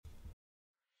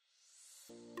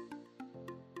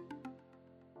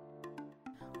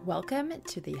Welcome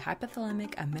to the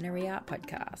Hypothalamic Amenorrhea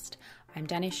podcast. I'm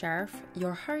Danny Sheriff,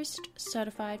 your host,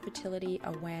 certified fertility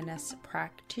awareness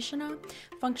practitioner,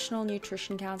 functional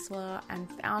nutrition counselor, and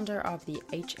founder of the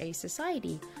HA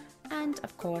Society, and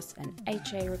of course, an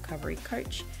HA recovery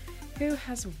coach who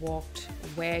has walked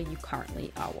where you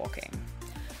currently are walking.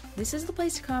 This is the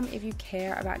place to come if you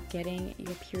care about getting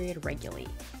your period regularly.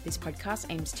 This podcast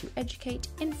aims to educate,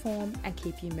 inform, and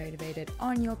keep you motivated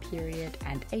on your period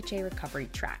and HA recovery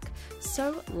track.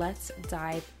 So let's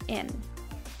dive in.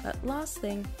 But last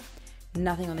thing,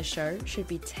 nothing on the show should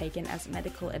be taken as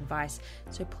medical advice,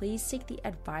 so please seek the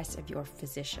advice of your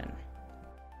physician.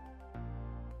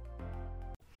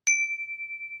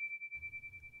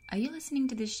 Are you listening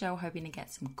to this show hoping to get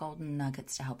some golden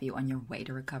nuggets to help you on your way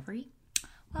to recovery?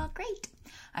 Well, great.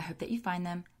 I hope that you find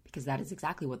them because that is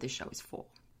exactly what this show is for.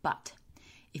 But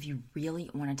if you really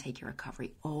want to take your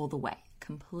recovery all the way,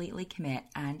 completely commit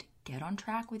and get on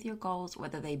track with your goals,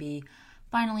 whether they be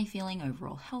finally feeling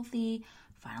overall healthy,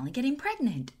 finally getting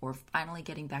pregnant, or finally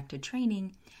getting back to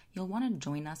training, you'll want to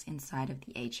join us inside of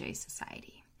the HA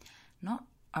Society. Not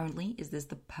only is this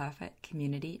the perfect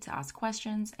community to ask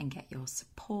questions and get your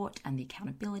support and the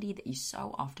accountability that you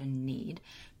so often need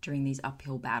during these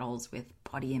uphill battles with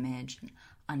body image and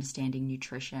understanding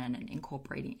nutrition and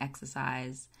incorporating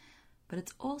exercise, but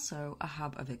it's also a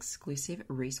hub of exclusive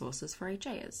resources for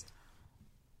HAs.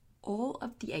 All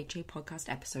of the HA podcast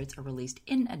episodes are released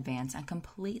in advance and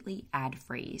completely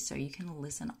ad-free, so you can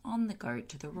listen on the go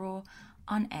to the raw,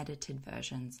 unedited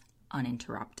versions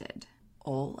uninterrupted.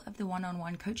 All of the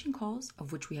one-on-one coaching calls,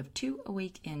 of which we have 2 a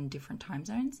week in different time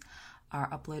zones, are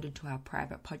uploaded to our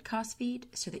private podcast feed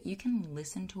so that you can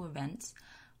listen to events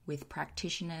with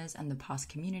practitioners and the past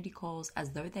community calls as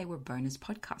though they were bonus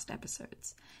podcast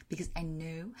episodes, because I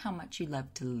know how much you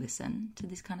love to listen to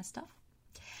this kind of stuff.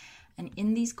 And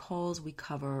in these calls, we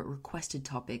cover requested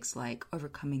topics like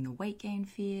overcoming the weight gain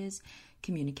fears,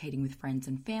 communicating with friends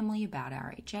and family about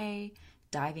our HA,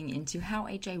 diving into how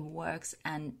HA works,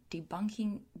 and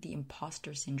debunking the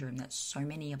imposter syndrome that so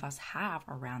many of us have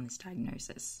around this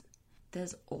diagnosis.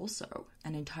 There's also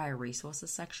an entire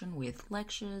resources section with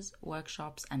lectures,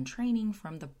 workshops, and training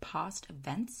from the past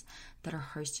events that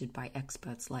are hosted by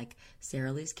experts like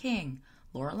Sarah Liz King,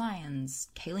 Laura Lyons,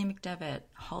 Kaylee McDevitt,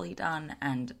 Holly Dunn,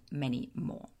 and many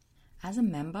more. As a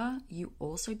member, you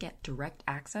also get direct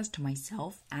access to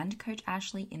myself and Coach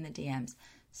Ashley in the DMs.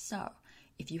 So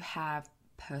if you have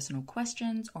personal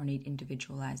questions or need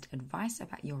individualized advice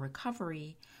about your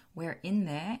recovery, we're in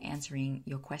there answering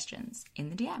your questions in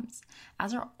the DMs,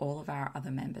 as are all of our other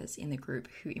members in the group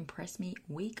who impress me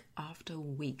week after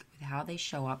week with how they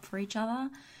show up for each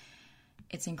other.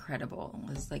 It's incredible.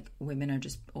 It's like women are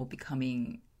just all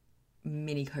becoming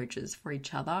mini coaches for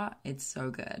each other. It's so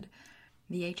good.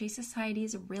 The HA Society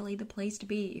is really the place to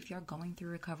be if you're going through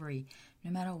recovery,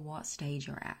 no matter what stage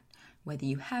you're at. Whether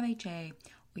you have HA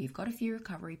or you've got a few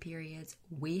recovery periods,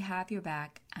 we have your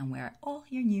back and we're all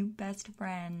your new best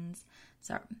friends.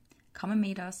 So come and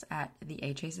meet us at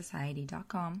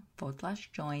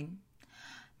thehasociety.com/join.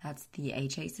 That's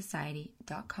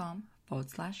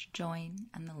thehasociety.com/join,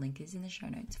 and the link is in the show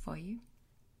notes for you.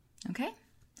 Okay,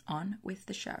 on with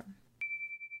the show.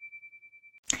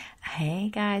 Hey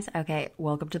guys, okay,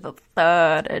 welcome to the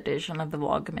 3rd edition of the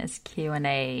Vlogmas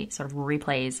Q&A sort of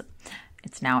replays.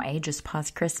 It's now ages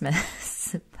past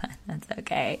Christmas, but that's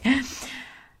okay.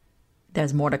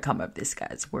 There's more to come of this,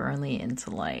 guys. We're only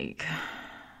into like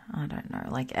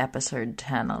episode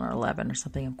 10 or 11 or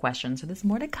something of questions. So there's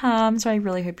more to come. So I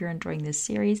really hope you're enjoying this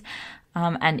series.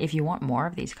 And if you want more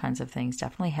of these kinds of things,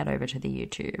 definitely head over to the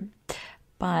YouTube.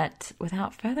 But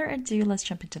without further ado, let's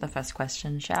jump into the first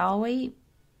question, shall we?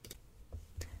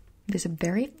 This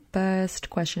very first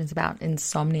question is about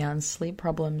insomnia and sleep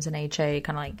problems and HA,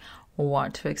 kind of like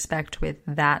what to expect with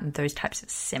that and those types of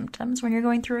symptoms when you're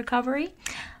going through recovery.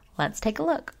 Let's take a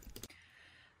look.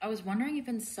 I was wondering if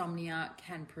insomnia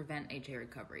can prevent HA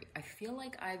recovery. I feel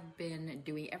like I've been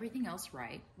doing everything else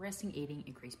right, resting, eating,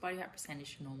 increased body fat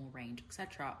percentage to normal range,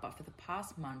 etc. But for the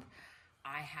past month,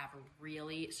 I have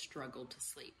really struggled to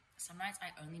sleep. Some nights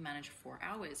I only manage 4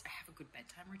 hours. I have a good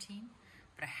bedtime routine,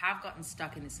 but I have gotten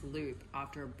stuck in this loop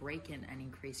after a break-in and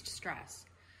increased stress.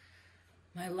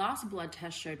 My last blood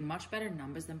test showed much better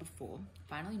numbers than before.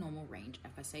 Finally normal range,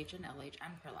 FSH and LH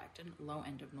and prolactin, low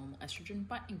end of normal estrogen,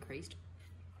 but increased.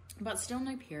 But still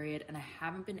no period, and I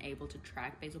haven't been able to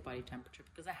track basal body temperature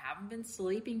because I haven't been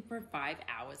sleeping for 5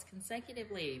 hours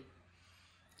consecutively.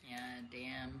 Yeah,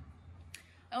 damn.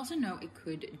 I also know it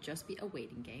could just be a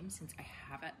waiting game since I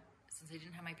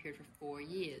didn't have my period for 4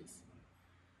 years.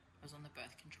 I was on the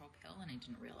birth control pill and I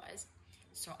didn't realize.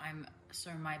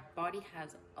 So my body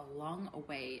has a long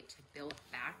way to build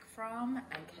back from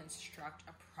and construct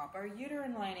a proper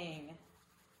uterine lining.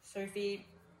 Sophie,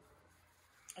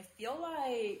 I feel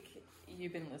like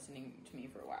you've been listening to me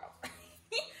for a while.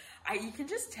 You can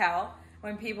just tell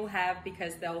when people have,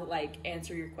 because they'll like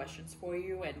answer your questions for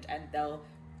you and they'll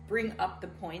bring up the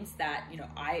points that, you know,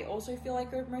 I also feel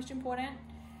like are most important.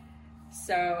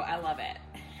 So I love it.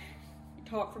 You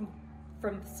taught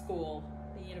from the school,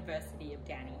 the University of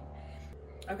Danny.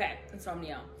 Okay,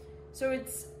 insomnia. So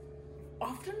it's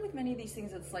often with many of these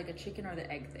things, it's like a chicken or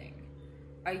the egg thing.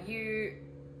 Are you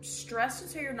stressed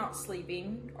so you're not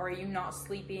sleeping, or are you not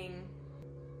sleeping?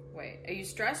 Wait, are you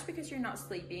stressed because you're not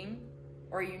sleeping,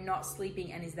 or are you not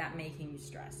sleeping and is that making you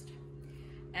stressed?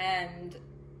 And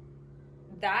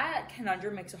that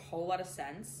conundrum makes a whole lot of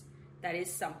sense. That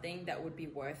is something that would be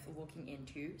worth looking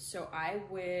into. So I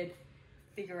would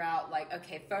figure out, like,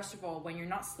 okay, first of all, when you're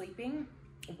not sleeping,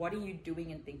 what are you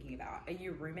doing and thinking about? Are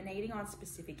you ruminating on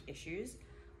specific issues?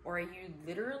 Or are you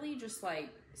literally just like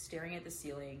staring at the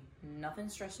ceiling, nothing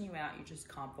stressing you out, you just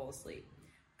can't fall asleep?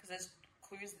 Because there's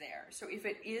clues there. So if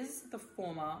it is the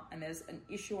former and there's an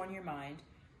issue on your mind,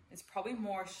 it's probably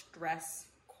more stress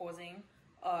causing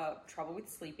trouble with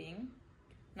sleeping.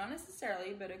 Not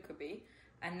necessarily, but it could be.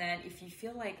 And then if you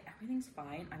feel like everything's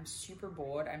fine, I'm super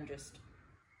bored, I'm just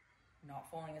not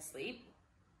falling asleep,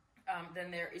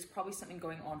 then there is probably something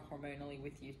going on hormonally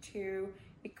with you too.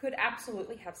 It could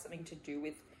absolutely have something to do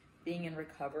with being in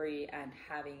recovery and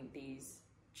having these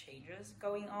changes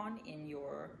going on in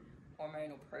your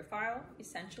hormonal profile,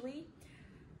 essentially.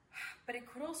 But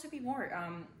it could also be more,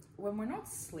 when we're not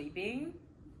sleeping,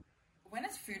 when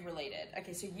it's food related.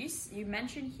 Okay, so you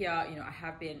mentioned here, you know, I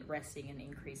have been resting and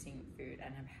increasing food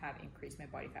and have increased my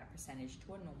body fat percentage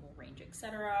to a normal range,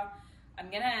 etc. I'm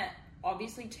gonna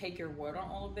obviously take your word on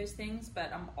all of those things,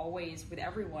 but I'm always, with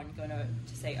everyone, gonna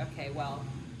to say, okay, well,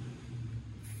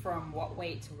 from what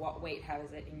weight to what weight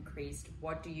has it increased?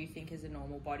 What do you think is a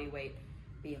normal body weight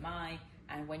BMI?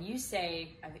 And when you say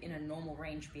in a normal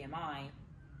range BMI,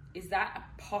 is that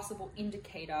a possible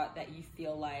indicator that you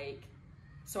feel like,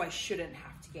 so I shouldn't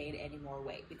have to gain any more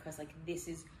weight because like this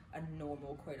is a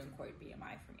normal quote unquote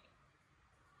BMI for me?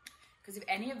 Because if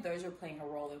any of those are playing a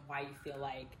role in why you feel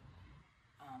like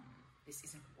this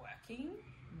isn't working,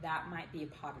 that might be a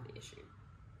part of the issue.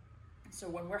 So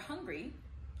when we're hungry,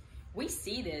 we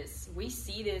see this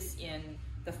in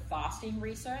the fasting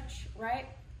research, right?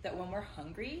 That when we're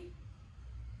hungry,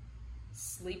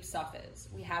 sleep suffers.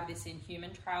 We have this in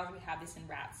human trials, we have this in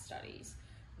rat studies,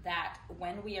 that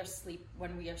when we are sleep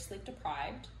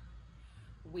deprived,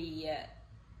 we,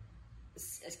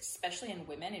 especially in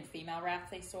women, in female rats,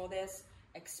 they saw this,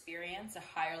 experience a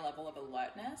higher level of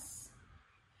alertness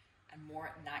and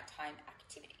more nighttime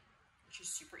activity, which is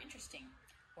super interesting.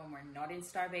 When we're not in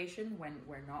starvation, when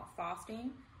we're not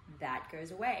fasting, that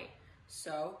goes away.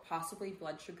 So possibly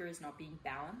blood sugar is not being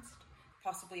balanced,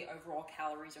 possibly overall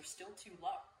calories are still too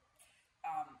low.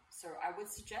 So I would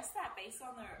suggest that based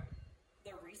on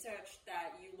the research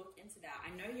that you look into that.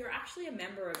 I know you're actually a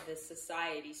member of this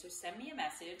society, so send me a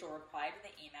message or reply to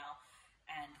the email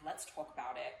and let's talk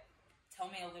about it. Tell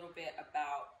me a little bit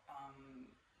about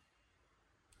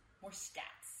more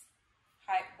stats.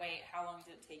 Height, weight, how long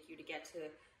did it take you to get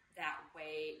to that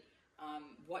weight?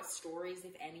 What stories,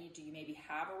 if any, do you maybe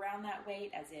have around that weight?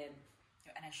 As in, you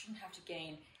know, and I shouldn't have to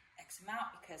gain X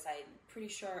amount because I'm pretty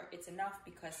sure it's enough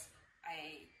because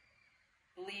I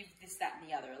believe this, that, and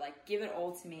the other. Like, give it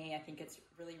all to me. I think it's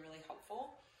really, really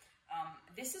helpful.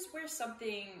 This is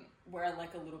where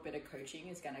like a little bit of coaching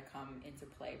is going to come into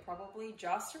play probably,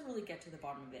 just to really get to the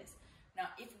bottom of this. Now,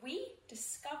 if we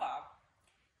discover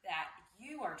that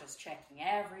you are just checking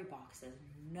every box, there's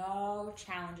no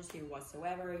challenges here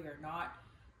whatsoever, you're not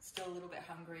still a little bit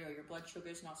hungry, or your blood sugar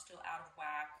is not still out of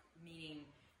whack, meaning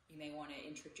you may want to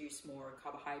introduce more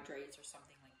carbohydrates or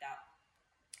something like that.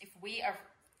 If we are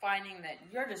finding that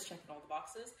you're just checking all the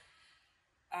boxes,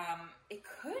 it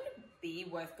could be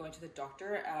worth going to the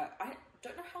doctor. I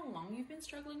don't know how long you've been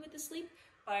struggling with the sleep,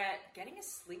 but getting a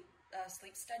sleep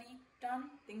study done,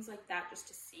 things like that, just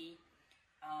to see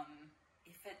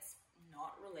if it's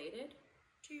not related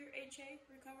to your HA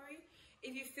recovery.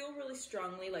 If you feel really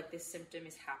strongly like this symptom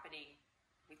is happening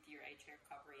with your HA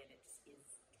recovery and it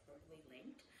is totally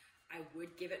linked, I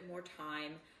would give it more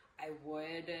time. I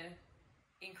would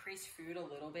increase food a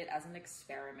little bit as an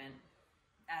experiment,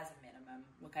 as a minimum.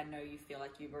 Look, I know you feel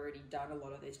like you've already done a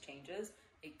lot of those changes.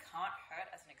 It can't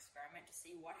hurt as an experiment to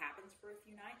see what happens for a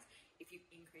few nights if you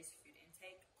increase food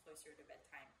intake closer to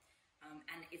bedtime.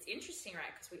 And it's interesting,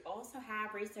 right? Because we also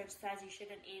have research says you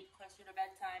shouldn't eat closer to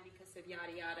bedtime because of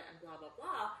yada yada and blah blah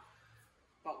blah.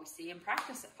 But we see in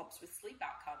practice it helps with sleep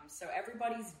outcomes. So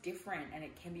everybody's different, and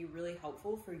it can be really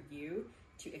helpful for you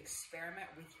to experiment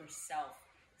with yourself.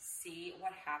 See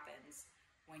what happens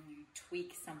when you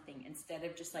tweak something instead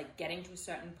of just like getting to a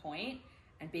certain point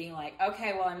and being like,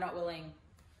 okay, well, I'm not willing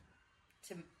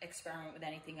to experiment with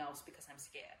anything else because I'm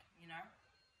scared, you know?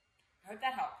 I hope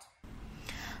that helped.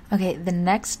 Okay, the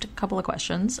next couple of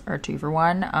questions are 2 for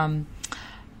 1,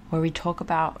 where we talk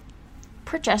about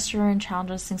progesterone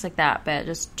challenges, things like that, but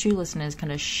just 2 listeners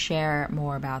kind of share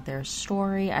more about their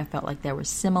story. I felt like they were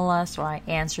similar, so I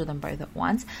answer them both at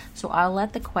once. So I'll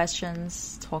let the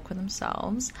questions talk for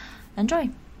themselves. Enjoy.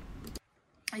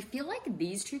 I feel like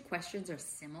these 2 questions are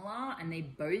similar, and they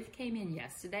both came in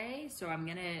yesterday, so I'm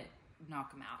going to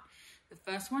knock them out. The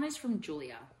first one is from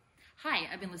Julia. Hi,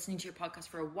 I've been listening to your podcast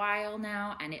for a while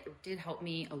now, and it did help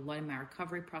me a lot in my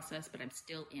recovery process, but I'm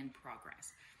still in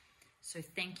progress. So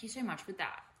thank you so much for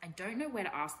that. I don't know where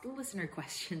to ask the listener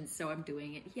questions, so I'm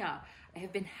doing it here. I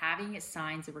have been having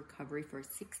signs of recovery for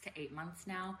 6 to 8 months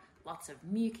now, lots of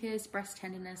mucus, breast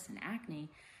tenderness, and acne.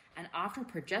 And after a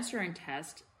progesterone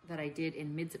test that I did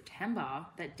in mid-September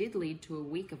that did lead to a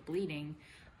week of bleeding,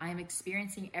 I am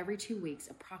experiencing every 2 weeks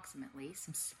approximately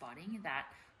some spotting that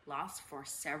lasts for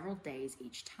several days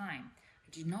each time. I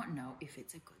do not know if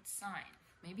it's a good sign.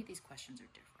 Maybe these questions are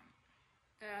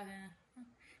different.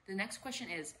 The next question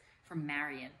is from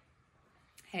Marion.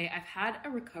 Hey, I've had a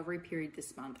recovery period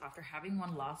this month after having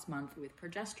one last month with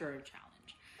progesterone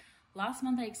challenge. Last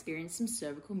month I experienced some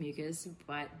cervical mucus,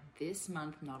 but this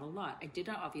month not a lot. I did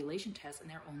an ovulation test and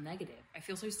they're all negative. I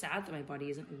feel so sad that my body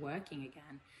isn't working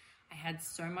again. I had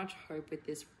so much hope with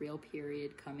this real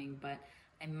period coming, but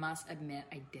I must admit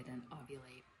I didn't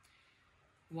ovulate.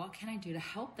 What can I do to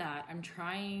help that? I'm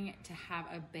trying to have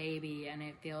a baby and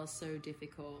it feels so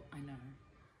difficult. I know.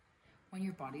 When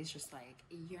your body's just like,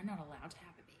 you're not allowed to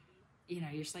have a baby. You know,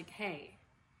 you're just like, hey,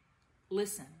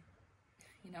 listen,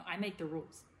 you know, I make the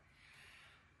rules.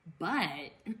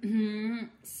 But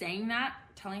saying that,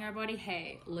 telling our body,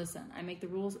 hey, listen, I make the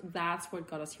rules, that's what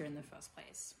got us here in the first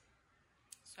place.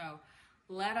 So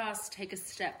let us take a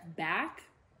step back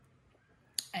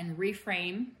and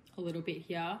reframe a little bit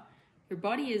here. Your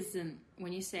body isn't,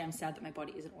 when you say I'm sad that my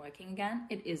body isn't working again,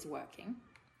 it is working.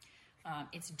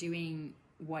 It's doing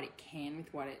what it can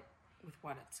with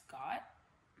what it's got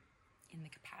in the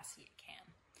capacity it can.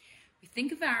 We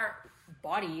think of our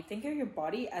body, think of your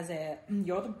body as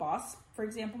you're the boss, for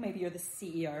example, maybe you're the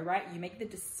CEO, right? You make the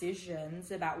decisions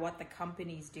about what the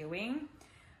company's doing,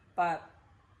 but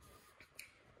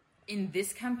in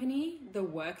this company, the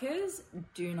workers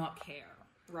do not care,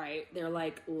 right? They're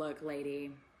like, look, lady,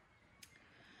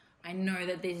 I know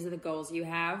that these are the goals you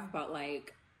have, but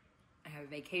like, I have a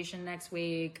vacation next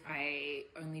week. I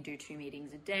only do 2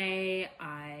 meetings a day.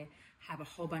 I have a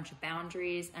whole bunch of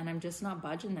boundaries and I'm just not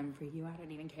budging them for you. I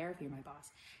don't even care if you're my boss.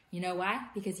 You know why?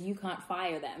 Because you can't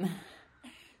fire them.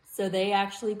 So they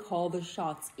actually call the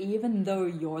shots, even though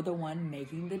you're the one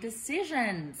making the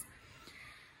decisions.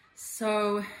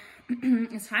 So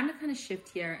it's time to kind of shift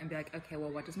here and be like, okay,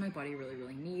 well, what does my body really,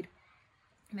 really need?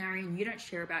 Marion, you don't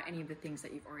share about any of the things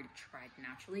that you've already tried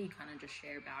naturally. You kind of just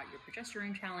share about your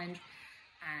progesterone challenge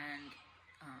and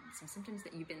some symptoms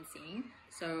that you've been seeing.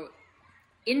 So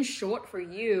in short, for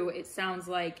you, it sounds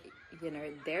like, you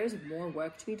know, there's more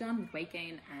work to be done with weight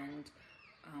gain and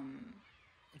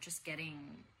just getting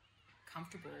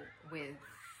comfortable with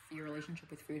your relationship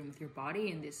with food and with your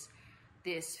body and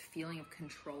this feeling of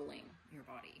controlling your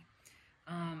body.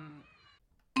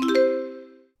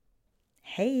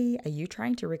 Hey, are you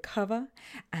trying to recover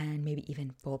and maybe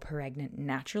even fall pregnant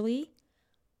naturally?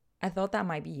 I thought that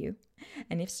might be you.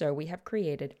 And if so, we have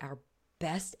created our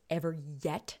best ever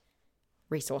yet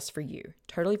resource for you.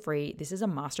 Totally free. This is a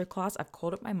masterclass. I've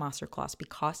called it my masterclass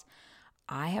because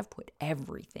I have put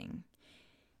everything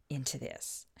into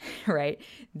this, right?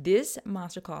 This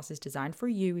masterclass is designed for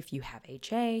you if you have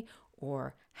HA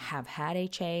or have had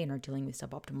HA and are dealing with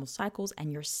suboptimal cycles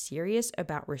and you're serious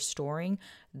about restoring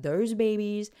those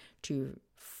babies to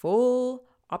full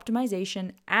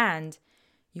optimization and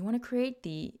you want to create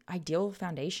the ideal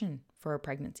foundation for a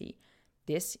pregnancy.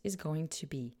 This is going to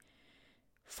be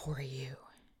for you.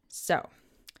 So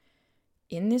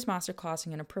in this masterclass,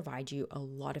 I'm going to provide you a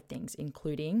lot of things,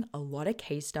 including a lot of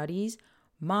case studies,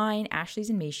 mine, Ashley's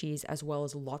and Mishi's, as well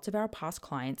as lots of our past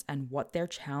clients and what their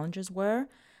challenges were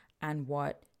and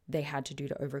what they had to do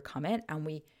to overcome it. And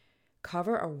we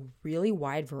cover a really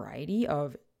wide variety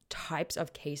of types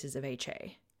of cases of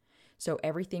HA. So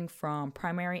everything from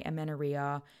primary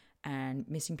amenorrhea and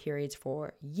missing periods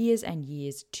for years and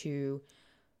years to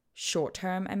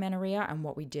short-term amenorrhea, and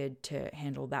what we did to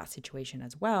handle that situation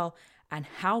as well, and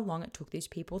how long it took these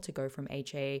people to go from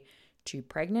HA to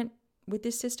pregnant with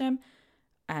this system,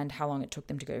 and how long it took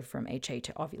them to go from HA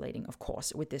to ovulating, of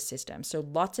course, with this system. So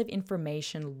lots of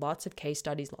information, lots of case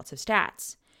studies, lots of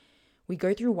stats. We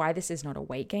go through why this is not a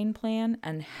weight gain plan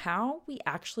and how we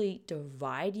actually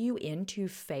divide you into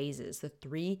phases, the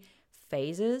 3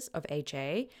 phases of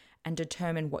HA, and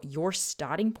determine what your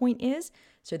starting point is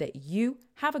so that you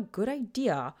have a good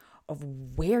idea of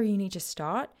where you need to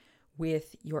start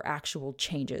with your actual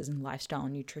changes and lifestyle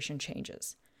and nutrition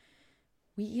changes.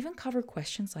 We even cover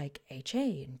questions like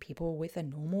HA and people with a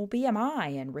normal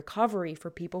BMI and recovery for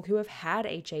people who have had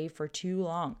HA for too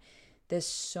long. There's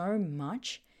so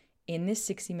much in this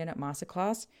 60-minute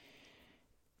masterclass.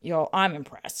 Yo, I'm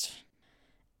impressed.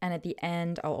 And at the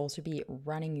end, I'll also be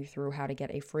running you through how to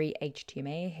get a free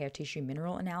HTMA, hair tissue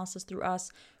mineral analysis through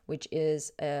us, which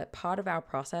is a part of our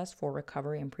process for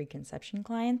recovery and preconception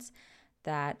clients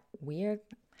that we're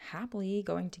happily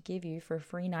going to give you for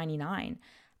free $99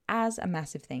 as a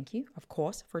massive thank you, of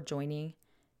course, for joining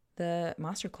the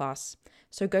masterclass.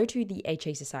 So go to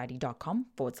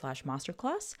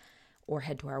thehasociety.com/masterclass or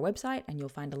head to our website and you'll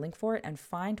find a link for it and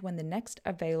find when the next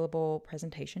available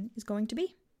presentation is going to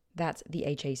be. That's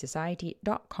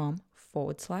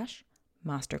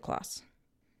thehasociety.com/masterclass.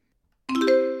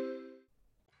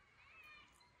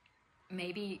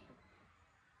 Maybe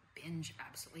binge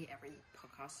absolutely every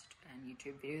podcast and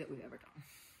YouTube video that we've ever done.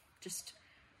 Just,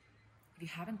 if you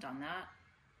haven't done that,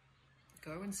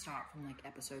 go and start from like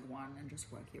episode 1 and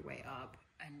just work your way up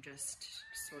and just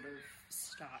sort of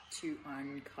start to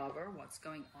uncover what's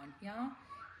going on here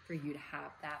for you to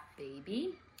have that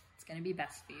baby. It's going to be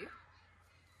best for you.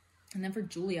 And then for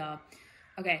Julia,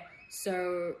 okay,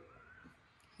 so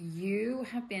you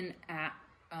have been at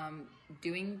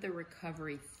doing the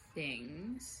recovery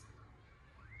things.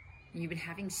 You've been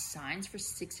having signs for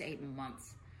 6 to 8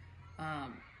 months.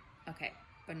 Okay,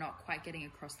 but not quite getting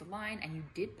across the line, and you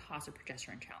did pass a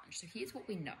progesterone challenge. So here's what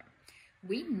we know.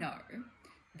 We know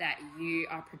that you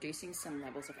are producing some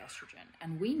levels of estrogen,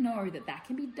 and we know that that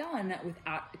can be done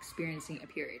without experiencing a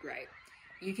period, right?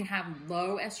 You can have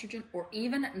low estrogen or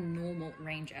even normal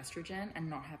range estrogen and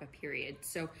not have a period.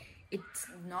 So it's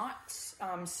not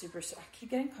I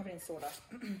keep getting covered in sawdust.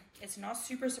 It's not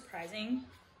super surprising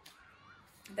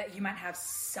that you might have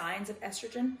signs of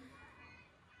estrogen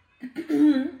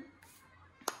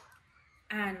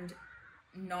and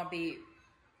not be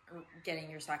getting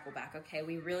your cycle back. Okay,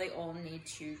 we really all need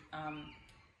to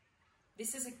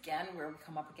this is again where we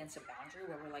come up against a boundary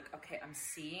where we're like, okay, I'm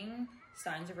seeing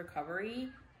signs of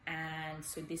recovery, and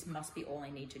so this must be all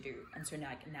I need to do. And so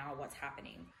now what's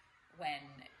happening when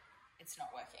it's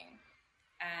not working?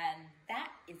 And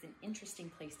that is an interesting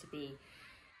place to be.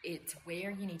 It's where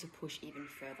you need to push even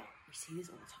further. We see this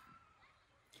all the time.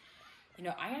 You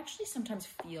know, I actually sometimes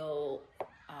feel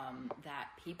that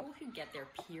people who get their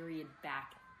period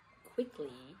back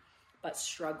quickly but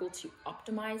struggle to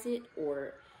optimize it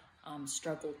or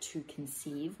struggle to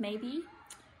conceive, maybe,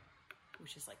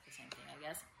 which is like the same thing, I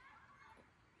guess,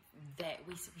 that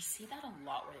we see that a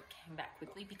lot where it came back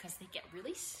quickly because they get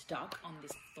really stuck on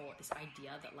this thought, this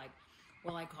idea that like,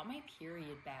 well, I got my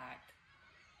period back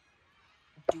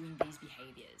doing these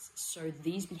behaviors, so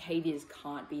these behaviors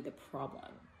can't be the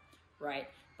problem, right?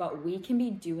 But we can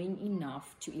be doing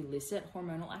enough to elicit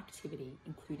hormonal activity,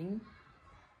 including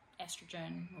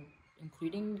estrogen, or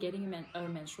including getting a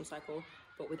menstrual cycle,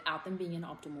 but without them being in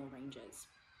optimal ranges.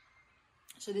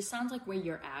 So this sounds like where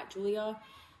you're at, Julia,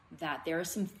 that there are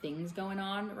some things going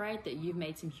on, right? That you've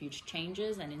made some huge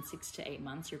changes, and in 6 to 8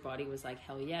 months, your body was like,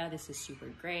 hell yeah, this is super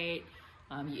great.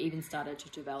 You even started to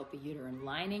develop a uterine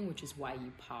lining, which is why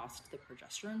you passed the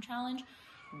progesterone challenge.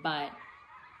 But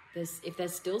if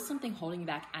there's still something holding you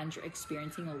back and you're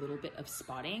experiencing a little bit of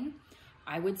spotting,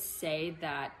 I would say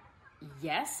that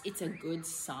yes, it's a good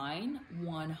sign,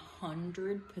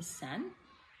 100%.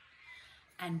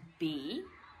 And B,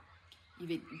 you've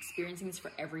been experiencing this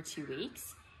for every 2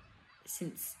 weeks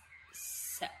since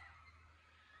December.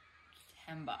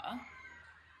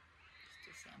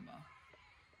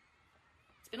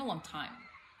 It's been a long time.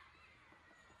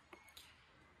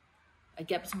 I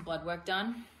get some blood work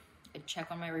done. I check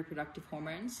on my reproductive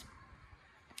hormones.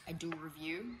 I do a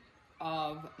review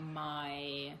of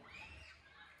my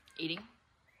eating,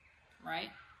 right?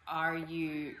 Are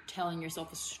you telling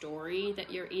yourself a story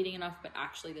that you're eating enough, but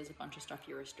actually there's a bunch of stuff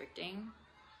you're restricting?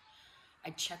 I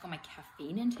check on my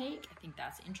caffeine intake. I think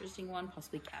that's an interesting one,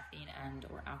 possibly caffeine and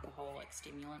or alcohol, like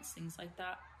stimulants, things like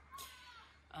that.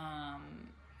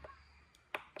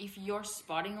 if you're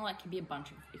spotting, like, it could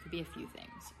be a few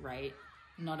things, right?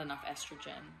 Not enough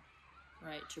estrogen,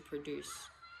 right, to produce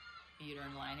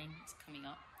uterine lining is coming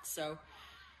up. So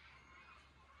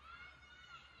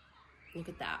look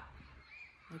at that.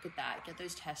 Get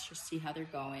those tests, just see how they're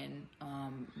going.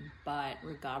 But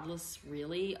regardless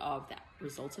really of that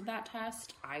results of that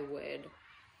test, I would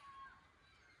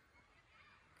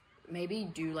maybe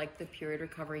do like the period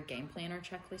recovery game plan or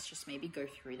checklist. Just maybe go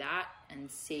through that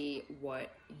and see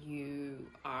what you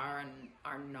are and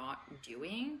are not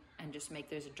doing, and just make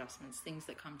those adjustments. Things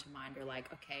that come to mind are like,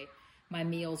 okay, my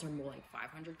meals are more like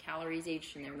 500 calories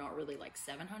each, and they're not really like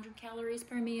 700 calories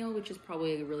per meal, which is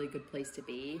probably a really good place to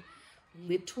be.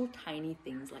 Little tiny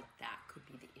things like that could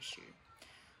be the issue.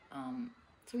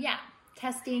 So yeah,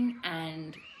 testing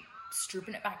and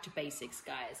stripping it back to basics,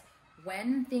 guys.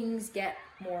 When things get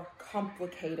more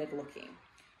complicated looking,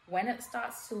 when it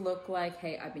starts to look like,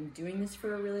 hey, I've been doing this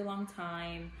for a really long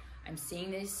time, I'm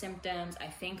seeing these symptoms, I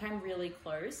think I'm really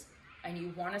close, and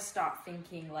you want to start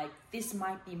thinking like, this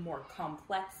might be more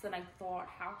complex than I thought,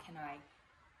 how can I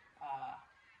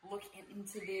look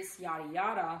into this, yada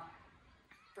yada,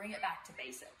 bring it back to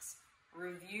basics.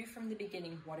 Review from the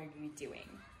beginning, what are you doing?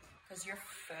 Because your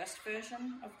first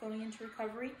version of going into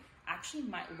recovery actually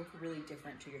might look really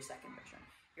different to your second version.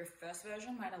 Your first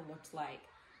version might have looked like,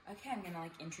 okay, I'm gonna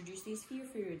like introduce these fear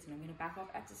foods and I'm gonna back off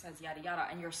exercise, yada yada.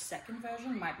 And your second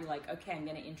version might be like, okay, I'm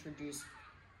gonna introduce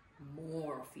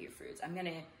more fear foods.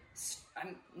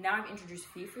 Now I've introduced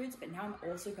fear foods, but now I'm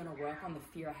also gonna work on the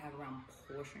fear I have around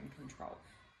portion control.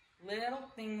 Little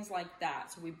things like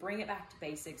that. So we bring it back to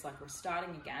basics, like we're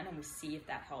starting again, and we see if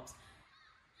that helps.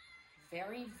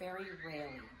 Very, very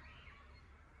rarely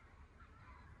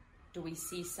do we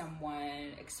see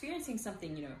someone experiencing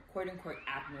something, quote unquote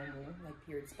abnormal, like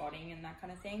period spotting and that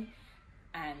kind of thing,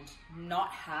 and not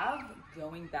have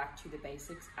going back to the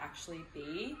basics actually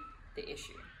be the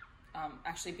issue,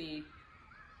 actually be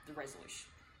the resolution.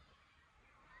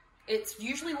 It's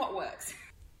usually what works.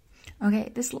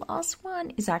 Okay, this last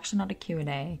one is actually not a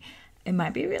Q&A. It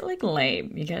might be a bit like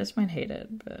lame. You guys might hate it,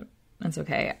 but that's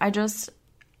okay.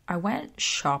 I went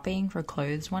shopping for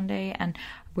clothes one day, and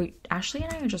Ashley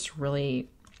and I are just really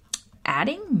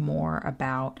adding more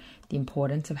about the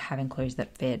importance of having clothes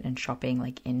that fit and shopping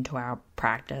like into our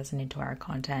practice and into our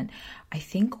content. I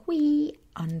think we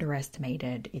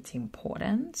underestimated its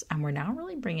importance, and we're now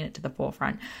really bringing it to the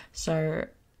forefront. So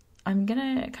I'm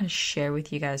gonna kind of share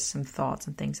with you guys some thoughts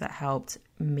and things that helped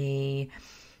me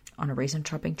on a recent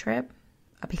shopping trip,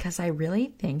 because I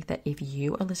really think that if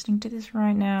you are listening to this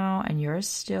right now and you're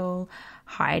still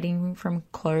hiding from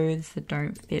clothes that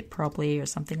don't fit properly or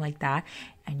something like that,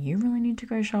 and you really need to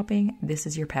go shopping, this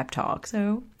is your pep talk.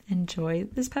 So enjoy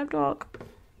this pep talk.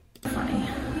 Funny.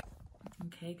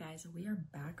 Okay guys, we are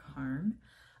back home.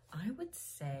 I would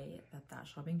say that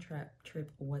shopping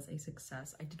trip was a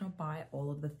success. I did not buy all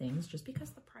of the things just because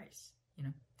of the price,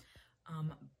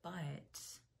 but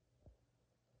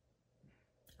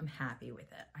I'm happy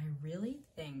with it. I really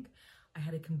think I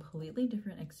had a completely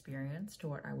different experience to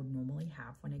what I would normally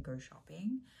have when I go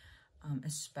shopping,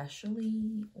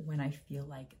 especially when I feel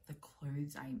like the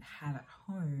clothes I have at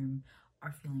home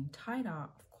are feeling tighter.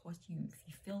 Of course, you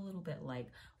feel a little bit like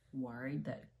worried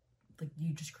that like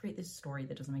you just create this story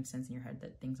that doesn't make sense in your head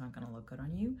that things aren't going to look good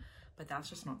on you, but that's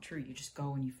just not true. You just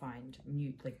go and you find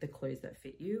new, like the clothes that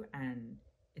fit you, and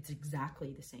it's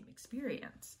exactly the same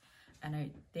experience. And I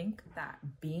think that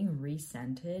being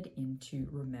recentered into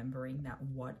remembering that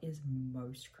what is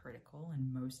most critical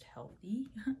and most healthy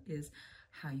is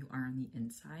how you are on the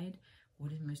inside.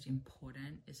 What is most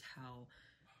important is how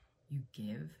you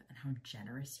give and how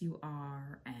generous you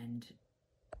are and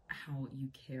how you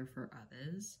care for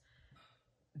others.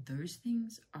 Those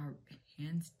things are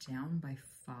hands down by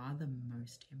far the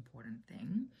most important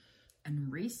thing.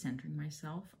 And recentering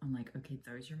myself on like, okay,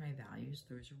 those are my values,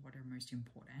 those are what are most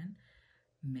important,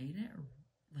 made it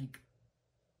like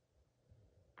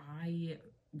I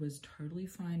was totally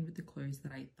fine with the clothes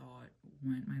that I thought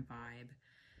weren't my vibe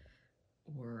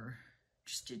or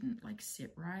just didn't like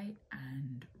sit right,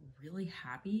 and really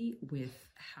happy with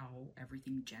how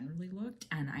everything generally looked.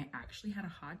 And I actually had a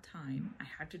hard time. I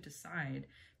had to decide,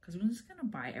 because I was just gonna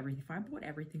buy everything. If I bought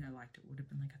everything I liked, it would have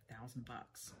been like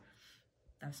 $1,000.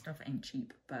 That stuff ain't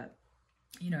cheap, but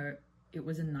it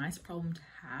was a nice problem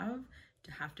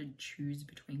to have to choose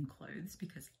between clothes,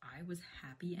 because I was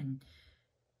happy and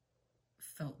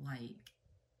felt like,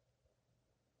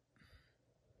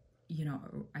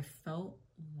 I felt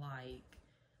like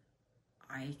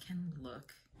I can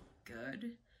look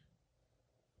good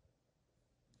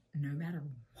no matter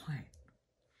what.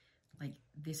 Like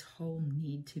this whole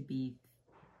need to be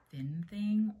thin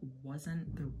thing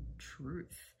wasn't the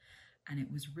truth. And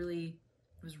it was really,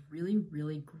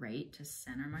 really great to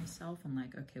center myself on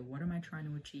like, okay, what am I trying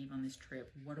to achieve on this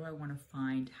trip? What do I want to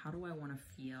find? How do I want to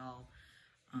feel?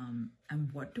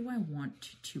 And what do I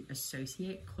want to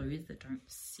associate clothes that don't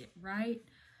sit right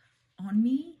on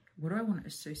me? What do I want to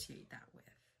associate that with?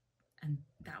 And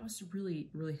that was really,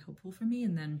 really helpful for me.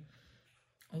 And then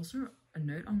also a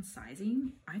note on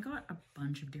sizing. I got a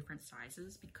bunch of different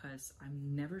sizes because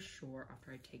I'm never sure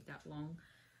after I take that long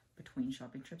between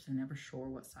shopping trips, I'm never sure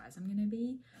what size I'm going to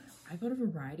be. I got a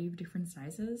variety of different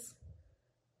sizes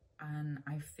and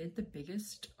I fit the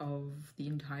biggest of the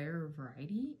entire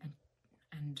variety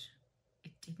and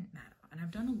it didn't matter. And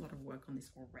I've done a lot of work on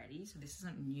this already, so this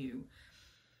isn't new.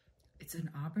 It's an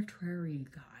arbitrary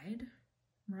guide,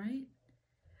 right?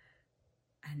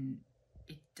 And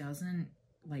it doesn't,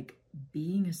 like,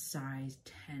 being a size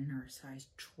 10 or a size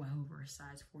 12 or a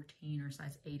size 14 or a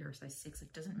size 8 or a size 6,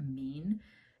 it doesn't mean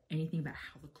anything about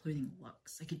how the clothing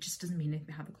looks. Like, it just doesn't mean anything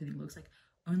about how the clothing looks. Like,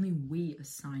 only we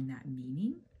assign that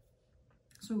meaning.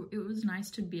 So it was nice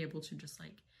to be able to just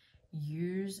like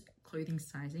use clothing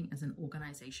sizing as an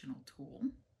organizational tool,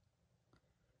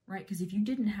 right? Because if you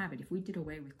didn't have it, if we did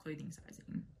away with clothing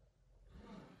sizing,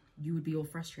 you would be all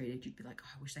frustrated. You'd be like, oh,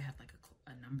 I wish they had like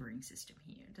a numbering system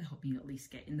here to help me at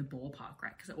least get in the ballpark,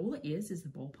 right? Because all it is the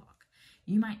ballpark.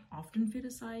 You might often fit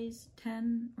a size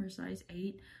 10 or a size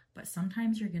 8, but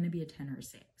sometimes you're going to be a 10 or a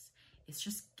 6. It's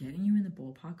just getting you in the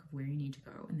ballpark of where you need to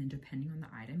go. And then depending on the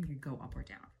item, you go up or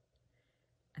down.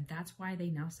 And that's why they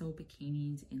now sell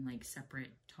bikinis in like separate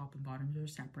top and bottoms are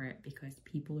separate, because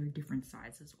people are different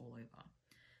sizes all over.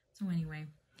 So anyway,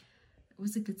 it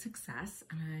was a good success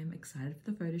and I'm excited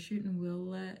for the photo shoot, and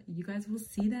you guys will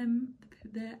see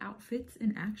the outfits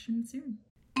in action soon.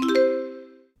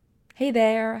 Hey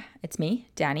there, it's me,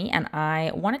 Danny, and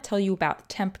I want to tell you about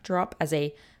Temp Drop as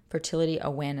a fertility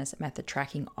awareness method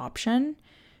tracking option.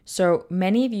 So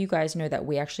many of you guys know that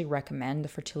we actually recommend the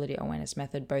fertility awareness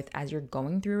method both as you're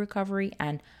going through recovery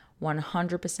and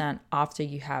 100% after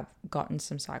you have gotten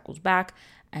some cycles back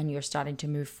and you're starting to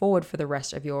move forward for the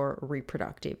rest of your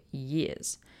reproductive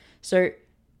years. So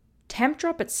Temp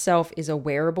Drop itself is a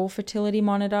wearable fertility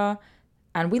monitor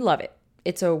and we love it.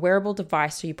 It's a wearable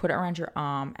device, so you put it around your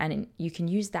arm and you can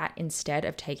use that instead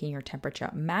of taking your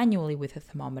temperature manually with a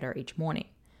thermometer each morning.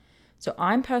 So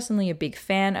I'm personally a big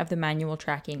fan of the manual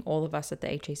tracking. All of us at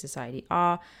the HA Society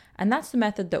are. And that's the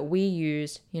method that we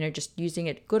use, just using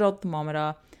a good old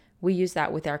thermometer. We use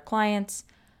that with our clients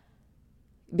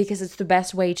because it's the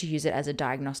best way to use it as a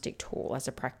diagnostic tool, as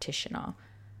a practitioner.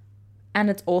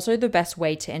 And it's also the best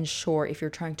way to ensure, if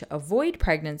you're trying to avoid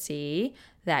pregnancy,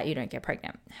 that you don't get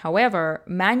pregnant. However,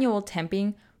 manual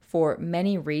temping for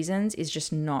many reasons is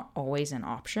just not always an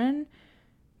option.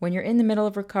 When you're in the middle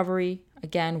of recovery,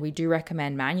 again, we do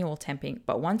recommend manual temping,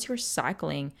 but once you're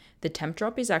cycling, the Temp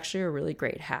Drop is actually a really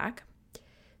great hack.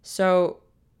 So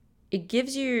it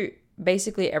gives you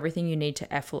basically everything you need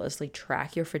to effortlessly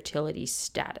track your fertility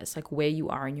status, like where you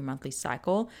are in your monthly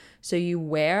cycle. So you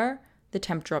wear the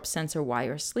Temp Drop sensor while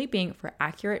you're sleeping for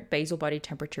accurate basal body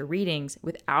temperature readings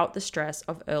without the stress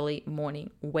of early morning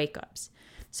wake-ups.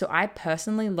 So I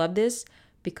personally love this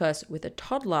because with a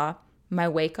toddler, my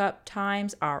wake-up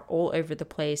times are all over the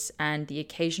place and the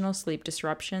occasional sleep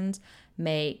disruptions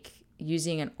make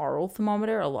using an oral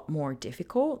thermometer a lot more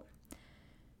difficult.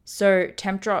 So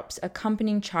Temp Drop's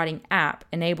accompanying charting app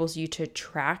enables you to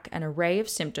track an array of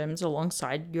symptoms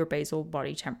alongside your basal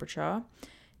body temperature.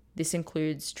 This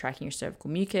includes tracking your cervical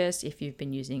mucus if you've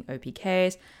been using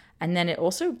OPKs, and then it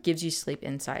also gives you sleep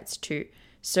insights too.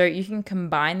 So you can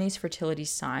combine these fertility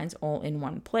signs all in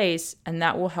one place, and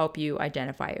that will help you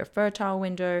identify your fertile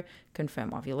window,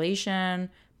 confirm ovulation,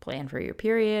 plan for your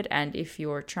period, and if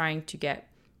you're trying to get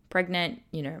pregnant,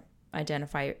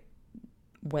 identify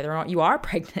whether or not you are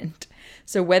pregnant.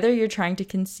 So whether you're trying to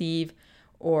conceive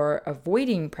or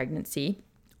avoiding pregnancy,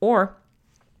 or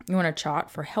you want to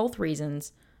chart for health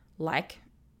reasons like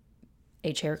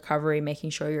HA recovery,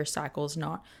 making sure your cycle's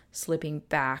not slipping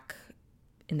back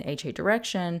in the HA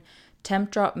direction, Temp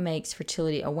Drop makes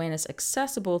fertility awareness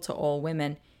accessible to all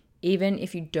women, even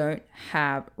if you don't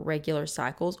have regular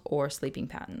cycles or sleeping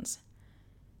patterns.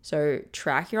 So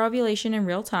track your ovulation in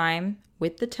real time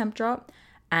with the Temp Drop,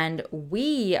 and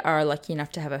we are lucky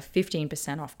enough to have a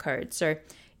 15% off code. So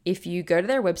if you go to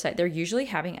their website, they're usually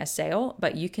having a sale,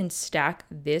 but you can stack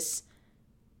this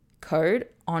code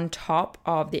on top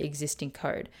of the existing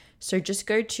code. So just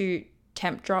go to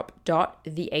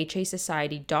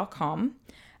tempdrop.thehasociety.com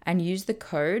and use the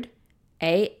code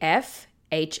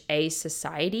AFHA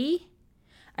Society,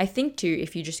 I think too,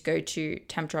 if you just go to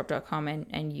tempdrop.com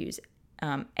and use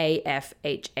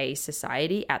AFHA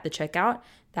Society at the checkout,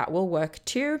 that will work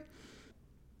too.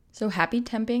 So happy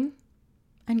temping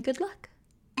and good luck.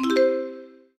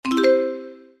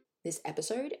 This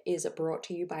episode is brought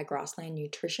to you by Grassland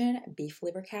Nutrition beef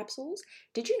liver capsules.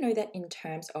 Did you know that in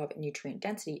terms of nutrient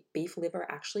density, beef liver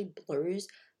actually blows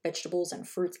vegetables and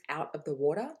fruits out of the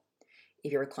water?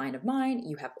 If you're a client of mine,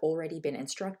 you have already been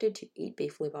instructed to eat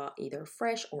beef liver either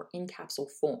fresh or in capsule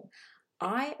form.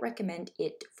 I recommend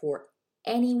it for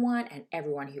anyone and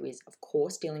everyone who is, of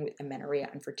course, dealing with amenorrhea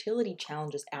and fertility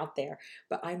challenges out there,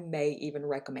 but I may even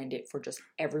recommend it for just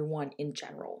everyone in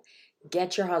general.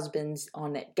 Get your husbands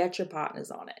on it, get your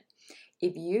partners on it.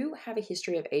 If you have a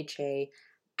history of HA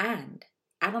and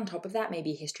add on top of that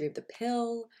maybe a history of the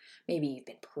pill, maybe you've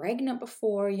been pregnant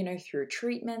before, through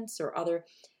treatments or other,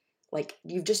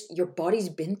 your body's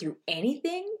been through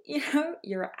anything,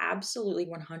 you're absolutely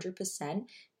 100%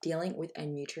 dealing with a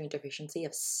nutrient deficiency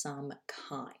of some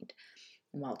kind.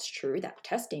 And while it's true that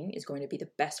testing is going to be the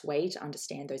best way to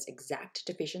understand those exact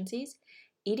deficiencies,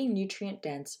 eating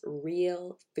nutrient-dense,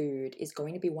 real food is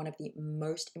going to be one of the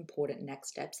most important next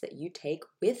steps that you take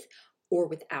with or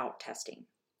without testing.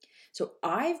 So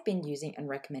I've been using and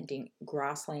recommending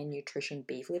Grassland Nutrition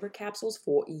beef liver capsules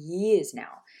for years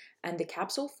now. And the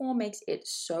capsule form makes it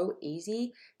so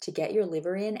easy to get your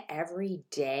liver in every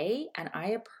day. And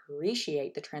I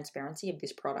appreciate the transparency of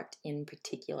this product in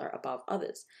particular above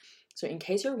others. So in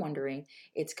case you're wondering,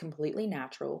 it's completely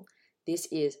natural. This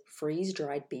is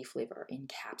freeze-dried beef liver in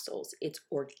capsules. It's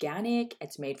organic,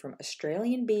 it's made from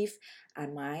Australian beef,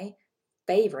 and my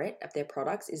favorite of their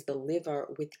products is the liver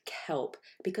with kelp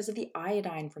because of the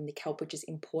iodine from the kelp, which is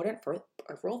important for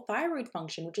overall thyroid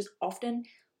function, which is often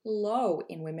low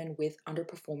in women with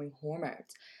underperforming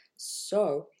hormones.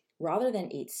 So rather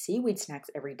than eat seaweed snacks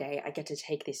every day, I get to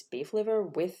take this beef liver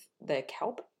with the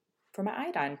kelp for my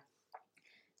iodine.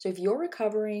 So if you're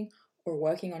recovering or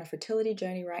working on a fertility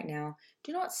journey right now,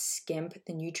 do not skimp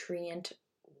the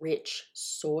nutrient-rich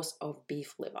source of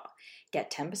beef liver.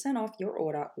 Get 10% off your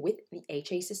order with the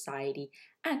HA Society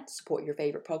and support your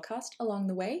favorite podcast along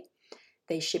the way.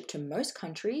 They ship to most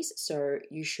countries, so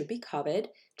you should be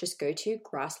covered. Just go to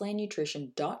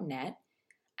grasslandnutrition.net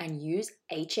and use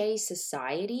HA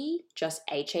Society, just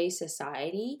HA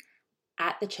Society,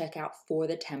 at the checkout for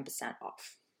the 10%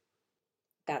 off.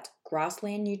 That's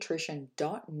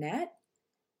grasslandnutrition.net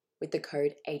with the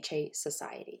code HA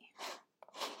Society.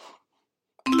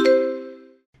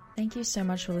 Thank you so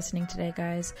much for listening today,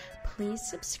 guys. Please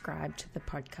subscribe to the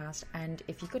podcast, and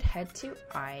if you could head to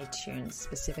iTunes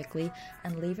specifically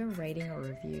and leave a rating or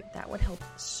review, that would help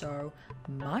so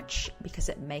much because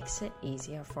it makes it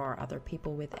easier for other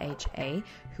people with HA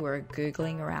who are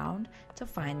Googling around to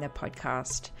find the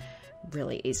podcast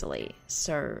really easily.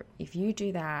 So if you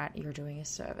do that, you're doing a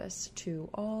service to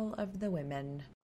all of the women